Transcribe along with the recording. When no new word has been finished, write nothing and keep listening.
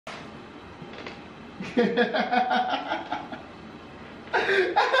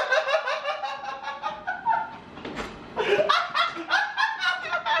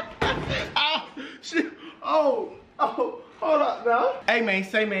Oh, hold up now. Hey man,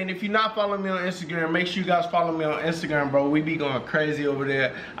 say man, if you're not following me on Instagram, make sure you guys follow me on Instagram, bro. We be going crazy over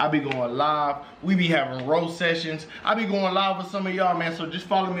there. I be going live. We be having roast sessions. I be going live with some of y'all, man. So just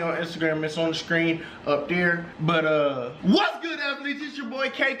follow me on Instagram. It's on the screen up there. But what's good, athletes? It's your boy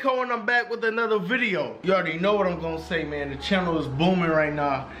K-Co, and I'm back with another video. You already know what I'm gonna say, man. The channel is booming right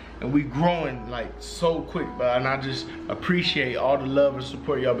now. And we growing like so quick, bro. And I just appreciate all the love and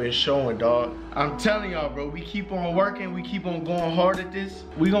support y'all been showing, dog. I'm telling y'all, bro, we keep on working, we keep on going hard at this.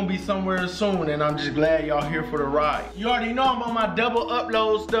 We gonna be somewhere soon, and I'm just glad y'all here for the ride. You already know I'm on my double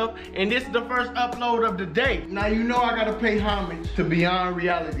upload stuff, and this is the first upload of the day. Now you know I gotta pay homage to Beyond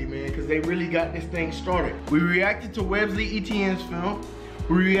Reality, man, because they really got this thing started. We reacted to Websley Etienne's film.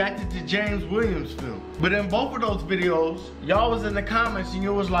 We reacted to James Williams' film. But in both of those videos, y'all was in the comments and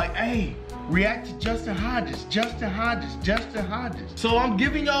you was like, hey, react to Justin Hodges, Justin Hodges, Justin Hodges. So I'm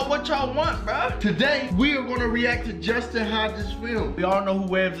giving y'all what y'all want, bruh. Today, we are gonna react to Justin Hodges' film. We all know who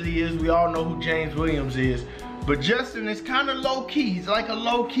Websley is, we all know who James Williams is. But Justin is kind of low-key, he's like a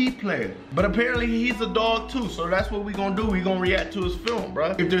low-key player. But apparently he's a dog too, so that's what we gonna do. We gonna react to his film,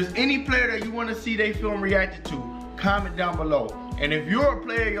 bruh. If there's any player that you wanna see their film reacted to, comment down below. And if you're a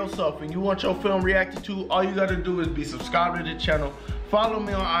player yourself and you want your film reacted to, all you gotta do is be subscribed to the channel, follow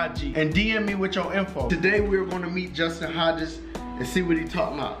me on IG, and DM me with your info. Today we're gonna meet Justin Hodges and see what he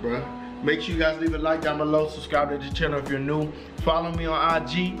talking about, bro. Make sure you guys leave a like down below, subscribe to the channel if you're new, follow me on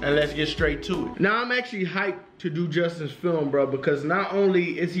IG, and let's get straight to it. Now I'm actually hyped to do Justin's film, bro, because not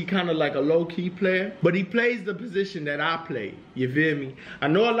only is he kind of like a low-key player, but he plays the position that I play, you feel me? I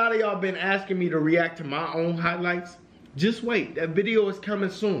know a lot of y'all been asking me to react to my own highlights. Just wait, that video is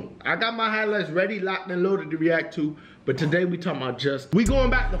coming soon. I got my highlights ready, locked and loaded to react to, but today we talking about Justin. We going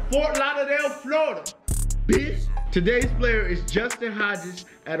back to Fort Lauderdale, Florida, bitch. Today's player is Justin Hodges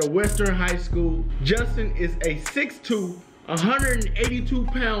at a Western high school. Justin is a 6'2",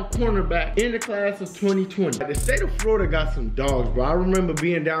 182-pound cornerback in the class of 2020. The state of Florida got some dogs, bro. I remember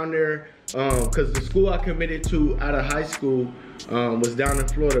being down there, cause the school I committed to out of high school was down in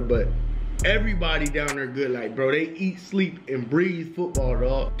Florida, but everybody down there good, like, bro, they eat, sleep, and breathe football,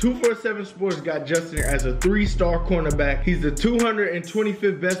 dog. 247 Sports got Justin as a 3-star cornerback. He's the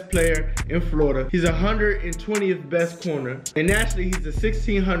 225th best player in Florida. He's 120th best corner. And nationally, he's the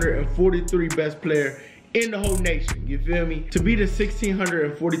 1,643 best player in the whole nation, you feel me? To be the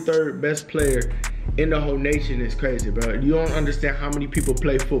 1,643rd best player in the whole nation is crazy, bro. You don't understand how many people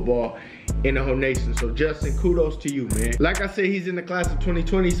play football in the whole nation. So Justin, kudos to you, man. Like I said, he's in the class of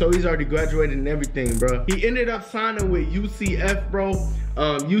 2020, so he's already graduated and everything, bro. He ended up signing with UCF, bro.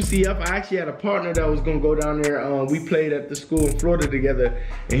 UCF, I actually had a partner that was gonna go down there. We played at the school in Florida together,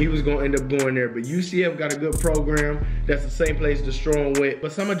 and he was gonna end up going there. But UCF got a good program. That's the same place Destroying went.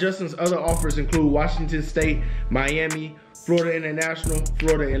 But some of Justin's other offers include Washington State, Miami, Florida International,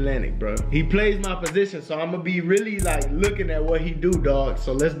 Florida Atlantic, bro. He plays my position, so I'm gonna be really like looking at what he do, dog.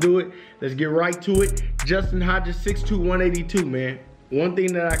 So let's do it. Let's get right to it. Justin Hodges, 6'2", 182, man. One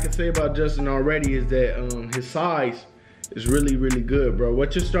thing that I can say about Justin already is that his size is really, really good, bro.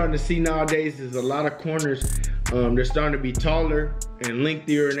 What you're starting to see nowadays is a lot of corners, they're starting to be taller and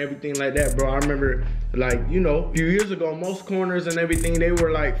lengthier and everything like that, bro. I remember, like, you know, a few years ago, most corners and everything, they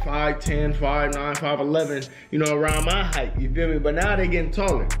were like 5'10", 5'9", 5'11", you know, around my height, you feel me? But now they're getting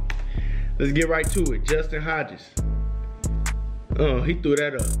taller. Let's get right to it. Justin Hodges. Oh, he threw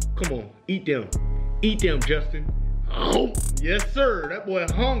that up. Come on, eat them. Eat them, Justin. Oh, yes, sir. That boy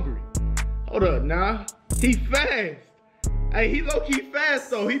hungry. Hold up, now. He fast. Hey, he low-key fast,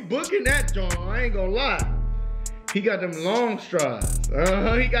 though. He booking that joint, I ain't gonna lie. He got them long strides.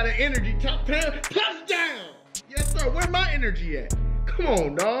 He got an energy. Touchdown! Yes, sir. Where my energy at? Come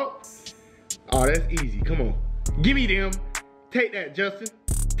on, dog. Oh, that's easy. Come on. Give me them. Take that, Justin.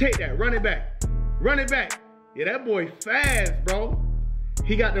 Take that. Run it back. Run it back. Yeah, that boy fast, bro.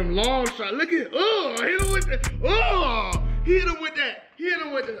 He got them long strides. Look at, hit him with that. Oh, hit him with that. Hit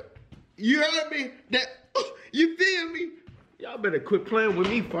him with that. You heard me? That, you feel me? Y'all better quit playing with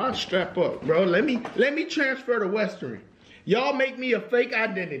me before I strap up, bro. Let me transfer to Western. Y'all make me a fake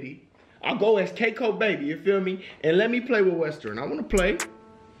identity. I'll go as K-Co baby, you feel me? And let me play with Western. I wanna play.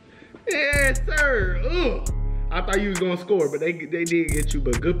 Yes, sir. Ugh. I thought you was gonna score, but they did get you,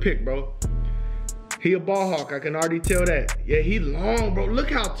 but good pick, bro. He a ball hawk, I can already tell that. Yeah, he long, bro.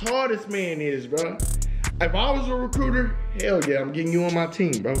 Look how tall this man is, bro. If I was a recruiter, hell yeah, I'm getting you on my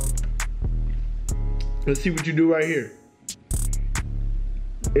team, bro. Let's see what you do right here.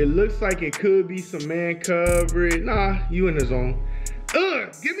 It looks like it could be some man coverage. Nah, you in the zone.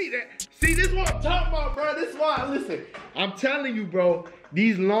 Give me that. See, this is what I'm talking about, bro. This is why, listen, I'm telling you, bro,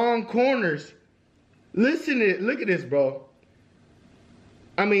 these long corners, look at this, bro.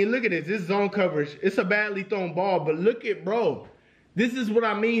 I mean, look at this. This zone coverage. It's a badly thrown ball, but look at, bro. This is what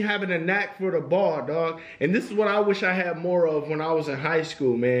I mean, having a knack for the ball, dog. And this is what I wish I had more of when I was in high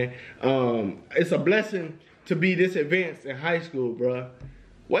school, man. It's a blessing to be this advanced in high school, bro.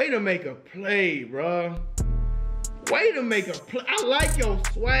 Way to make a play, bro. Way to make a play. I like your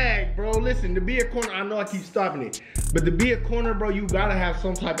swag, bro. Listen, to be a corner, I know I keep stopping it, but to be a corner, bro, you gotta have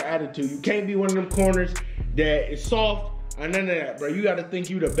some type of attitude. You can't be one of them corners that is soft or none of that, bro. You gotta think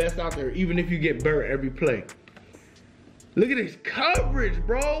you the best out there, even if you get burnt every play. Look at this coverage,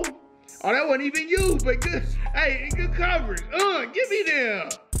 bro. Oh, that wasn't even you, but good. Hey, good coverage. Give me there.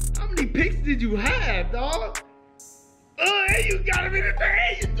 How many picks did you have, dog? Hey, you got him in the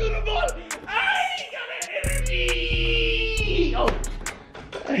thing. You threw the ball. Hey, you got that energy. Oh,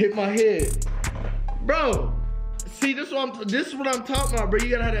 I hit my head, bro. See, this is what I'm talking about, bro.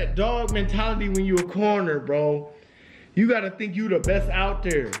 You gotta have that dog mentality when you a corner, bro. You gotta think you the best out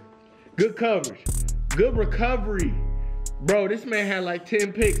there. Good coverage, good recovery. Bro, this man had like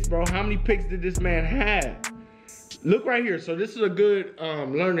 10 picks, bro. How many picks did this man have? Look right here. So this is a good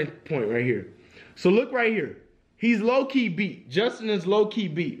learning point right here. So look right here. He's low-key beat. Justin is low-key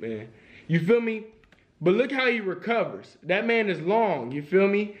beat, man. You feel me? But look how he recovers. That man is long, you feel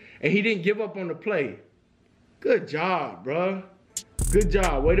me? And he didn't give up on the play. Good job, bro. Good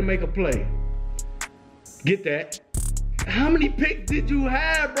job. Way to make a play. Get that. How many picks did you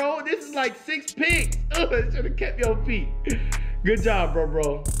have, bro? This is like 6 picks. Should have kept your feet. Good job,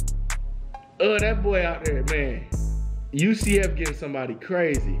 bro. That boy out there, man. UCF getting somebody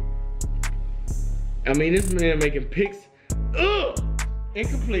crazy. I mean, this man making picks.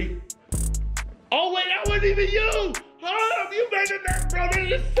 Incomplete. Oh, wait, that wasn't even you. Hold up, you made it back, bro.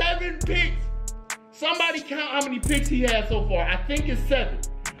 There's 7 picks. Somebody count how many picks he had so far. I think it's 7.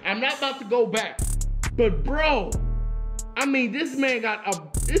 I'm not about to go back. But, bro, I mean, this man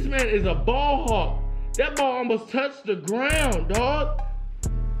is a ball hawk. That ball almost touched the ground, dog.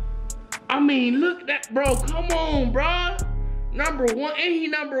 I mean, look at that, bro. Come on, bro. Number 1, and he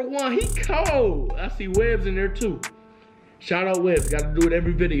number 1. He cold. I see Webbs in there too. Shout out Webbs. Got to do it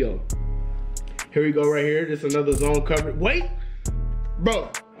every video. Here we go right here. This is another zone coverage. Wait, bro.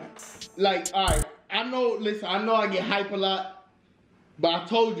 Like, all right. I know. Listen, I know I get hype a lot, but I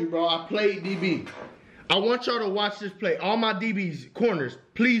told you, bro. I played DB. I want y'all to watch this play. All my DBs, corners,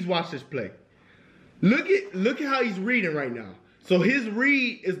 please watch this play. Look at how he's reading right now. So his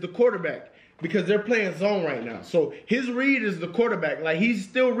read is the quarterback because they're playing zone right now. So his read is the quarterback. Like, he's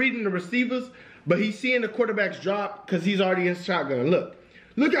still reading the receivers, but he's seeing the quarterback's drop because he's already in shotgun.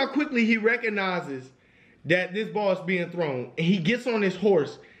 Look how quickly he recognizes that this ball is being thrown, and he gets on his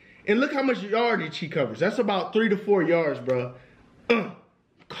horse. And look how much yardage he covers. That's about 3 to 4 yards, bro.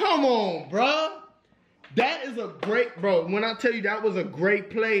 Come on, bro. That is a great, bro. When I tell you that was a great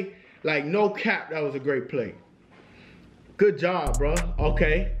play, like no cap, that was a great play. Good job, bro.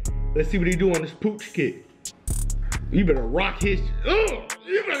 Okay, let's see what he do on this pooch kick. You better rock his.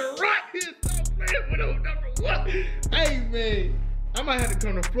 You better rock his. Stop playing with those number 1. Hey, man, I might have to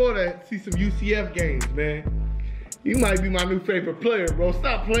come to Florida and see some UCF games, man. You might be my new favorite player, bro.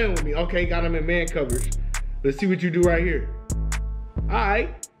 Stop playing with me. Okay, got him in man coverage. Let's see what you do right here. All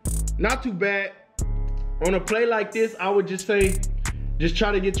right, not too bad. On a play like this, I would just say, just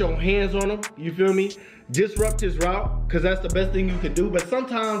try to get your hands on him, you feel me? Disrupt his route, because that's the best thing you can do. But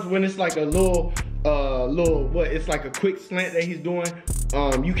sometimes when it's like a it's like a quick slant that he's doing,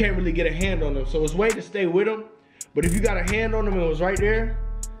 you can't really get a hand on him. So it's way to stay with him. But if you got a hand on him and it was right there,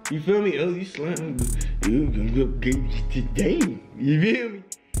 you feel me? Oh, you slanting, dang, you feel me?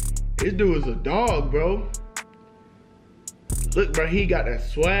 This dude is a dog, bro. Look, bro, he got that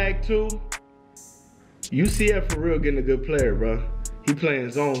swag too. UCF for real getting a good player, bro. He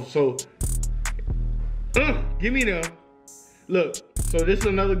playing zone, so give me them. Look, so this is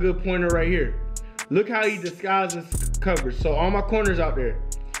another good pointer right here. Look how he disguises coverage. So all my corners out there,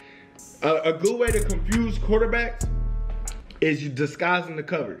 a good way to confuse quarterbacks is you disguising the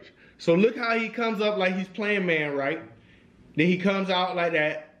coverage. So look how he comes up like he's playing man, right? Then he comes out like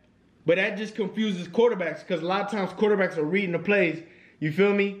that, but that just confuses quarterbacks because a lot of times quarterbacks are reading the plays. You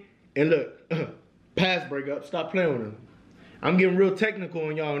feel me? And look, pass breakup. Stop playing with him. I'm getting real technical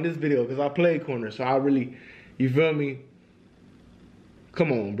on y'all in this video because I play corner, so I really, you feel me?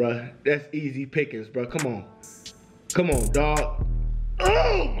 Come on, bro. That's easy pickings, bro. Come on. Come on, dog.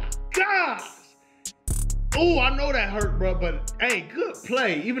 Oh, my gosh. Oh, I know that hurt, bro, but hey, good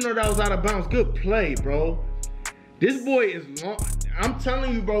play. Even though that was out of bounds, good play, bro. This boy is long. I'm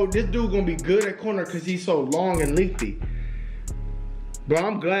telling you, bro, this dude gonna be good at corner because he's so long and lengthy. Bro,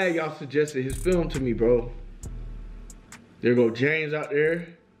 I'm glad y'all suggested his film to me, bro. There go James out there.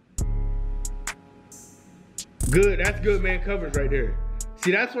 Good, that's good man coverage right there.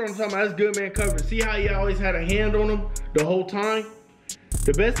 See, that's what I'm talking about, that's good man coverage. See how he always had a hand on him the whole time?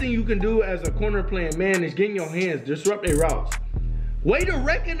 The best thing you can do as a corner playing man is get in your hands, disrupt their routes. Way to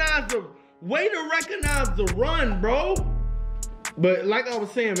recognize the run, bro. But like I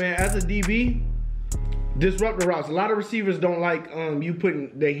was saying, man, as a DB, disrupt the routes. A lot of receivers don't like you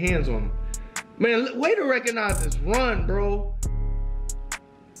putting their hands on them. Man, way to recognize this run, bro.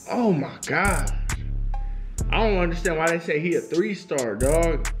 Oh my God. I don't understand why they say he a 3-star,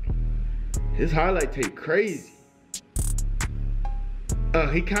 dog. His highlight tape crazy.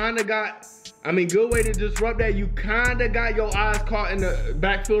 He kinda got, I mean, good way to disrupt that. You kinda got your eyes caught in the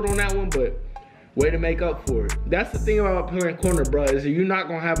backfield on that one, but way to make up for it. That's the thing about playing corner, bro, is that you're not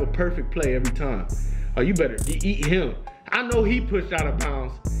gonna have a perfect play every time. Oh, you better eat him. I know he pushed out of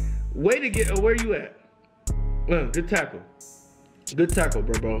bounds. Way to get, where you at? Good tackle. Good tackle,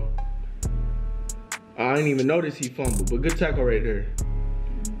 bro. I didn't even notice he fumbled, but good tackle right there.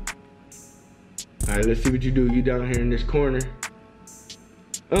 All right, let's see what you do. You down here in this corner.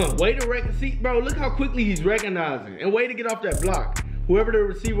 Way to see, bro, look how quickly he's recognizing. And way to get off that block. Whoever the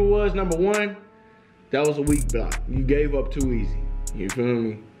receiver was, number 1, that was a weak block. You gave up too easy. You feel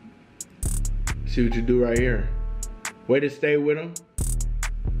me? See what you do right here. Way to stay with him.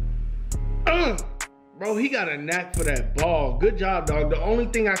 Bro, he got a knack for that ball. Good job, dog. The only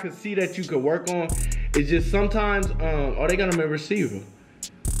thing I could see that you could work on is just sometimes, oh, they got him a receiver.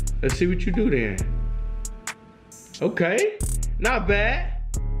 Let's see what you do then. Okay, not bad.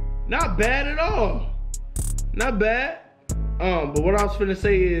 Not bad at all. Not bad. But what I was finna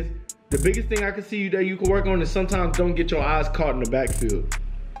say is, the biggest thing I can see that you can work on is sometimes don't get your eyes caught in the backfield.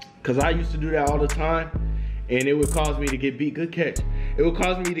 Cause I used to do that all the time, and it would cause me to get beat. Good catch. It would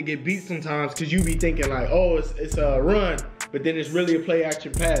cause me to get beat sometimes because you be thinking like, oh, it's a run, but then it's really a play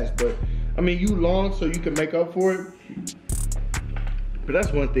action pass. But I mean, you long so you can make up for it. But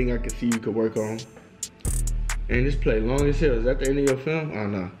that's one thing I can see you could work on. And this play long as hell. Is that the end of your film? Oh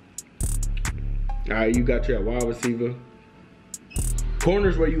no. All right, you got your wide receiver.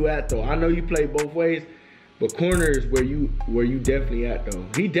 Corner's where you at though. I know you play both ways, but corner is where you definitely at though.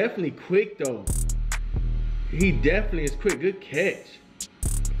 He definitely quick though. He definitely is quick. Good catch.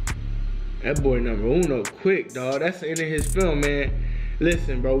 That boy number 1 quick, dog. That's the end of his film, man.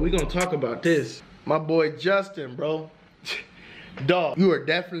 Listen, bro, we gonna talk about this. My boy Justin, bro. Dog, you are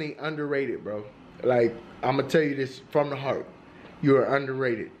definitely underrated, bro. Like, I'm gonna tell you this from the heart. You are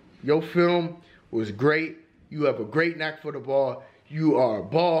underrated. Your film was great. You have a great knack for the ball. You are a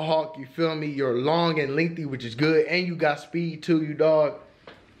ball hawk, you feel me? You're long and lengthy, which is good. And you got speed too, you dog.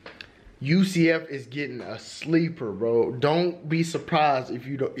 UCF is getting a sleeper, bro. Don't be surprised if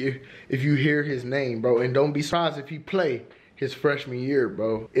you hear his name, bro. And don't be surprised if he play his freshman year,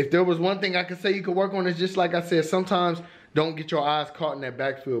 bro. If there was one thing I could say you could work on, is just like I said, sometimes don't get your eyes caught in that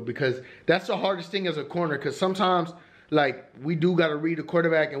backfield, because that's the hardest thing as a corner. Because sometimes, like, we do got to read the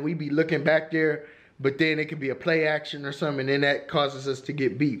quarterback and we be looking back there, but then it could be a play action or something, and then that causes us to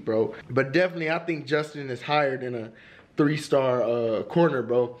get beat, bro. But definitely, I think Justin is higher than a 3-star corner,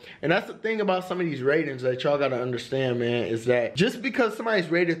 bro. And that's the thing about some of these ratings that y'all gotta understand, man, is that just because somebody's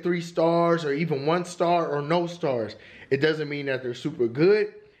rated 3 stars or even 1 star or no stars, it doesn't mean that they're super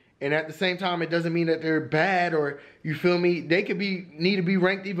good. And at the same time, it doesn't mean that they're bad, or, you feel me, they could need to be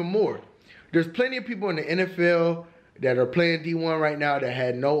ranked even more. There's plenty of people in the NFL that are playing D1 right now that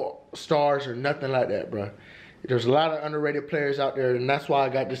had no stars or nothing like that, bro. There's a lot of underrated players out there, and that's why I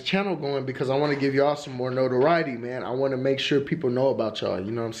got this channel going, because I want to give y'all some more notoriety, man. I want to make sure people know about y'all,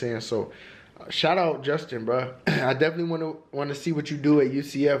 you know what I'm saying? So, shout out Justin, bro. I definitely want to see what you do at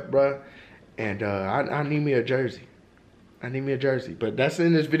UCF, bro. And I need me a jersey. I need me a jersey. But that's the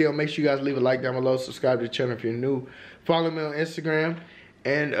end of this video. Make sure you guys leave a like down below. Subscribe to the channel if you're new. Follow me on Instagram.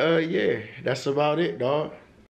 And, yeah, that's about it, dog.